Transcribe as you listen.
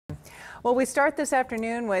Well, we start this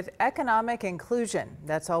afternoon with economic inclusion.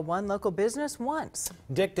 That's all one local business wants.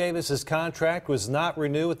 Dick Davis's contract was not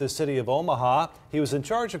renewed with the city of Omaha. He was in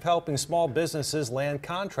charge of helping small businesses land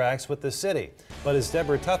contracts with the city. But as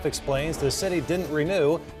Deborah Tuff explains, the city didn't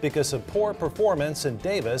renew because of poor performance, and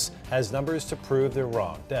Davis has numbers to prove they're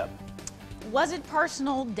wrong. Deb. Was it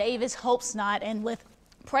personal? Davis hopes not. And with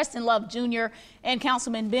Preston Love Jr. and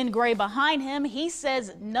Councilman Ben Gray behind him, he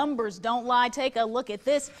says numbers don't lie. Take a look at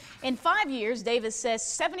this. In 5 years, Davis says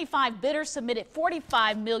 75 bidders submitted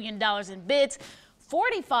 $45 million in bids.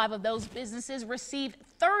 45 of those businesses received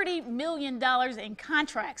 $30 million in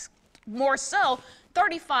contracts. More so,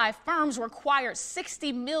 35 firms required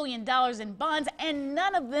 $60 million in bonds, and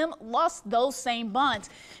none of them lost those same bonds.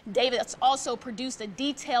 Davis also produced a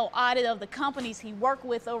detailed audit of the companies he worked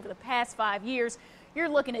with over the past 5 years. You're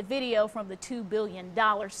looking at video from the $2 billion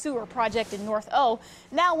sewer project in North O.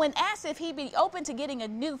 Now, when asked if he'd be open to getting a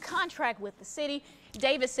new contract with the city,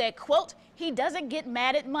 Davis said, quote, "He doesn't get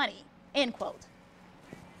mad at money," end quote.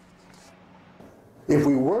 If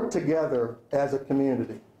we work together as a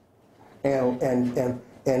community and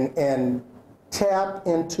tap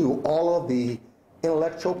into all of the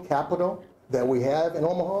intellectual capital that we have in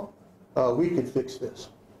Omaha, we could fix this.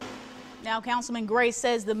 Now, Councilman Gray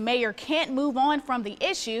says the mayor can't move on from the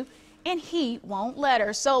issue, and he won't let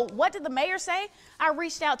her. So what did the mayor say? I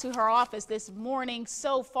reached out to her office this morning.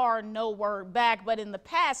 So far, no word back. But in the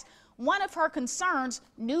past, one of her concerns,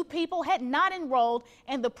 new people had not enrolled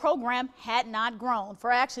and the program had not grown.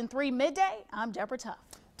 For Action 3 Midday, I'm Deborah Tuff.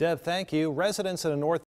 Deb, thank you. Residents in a North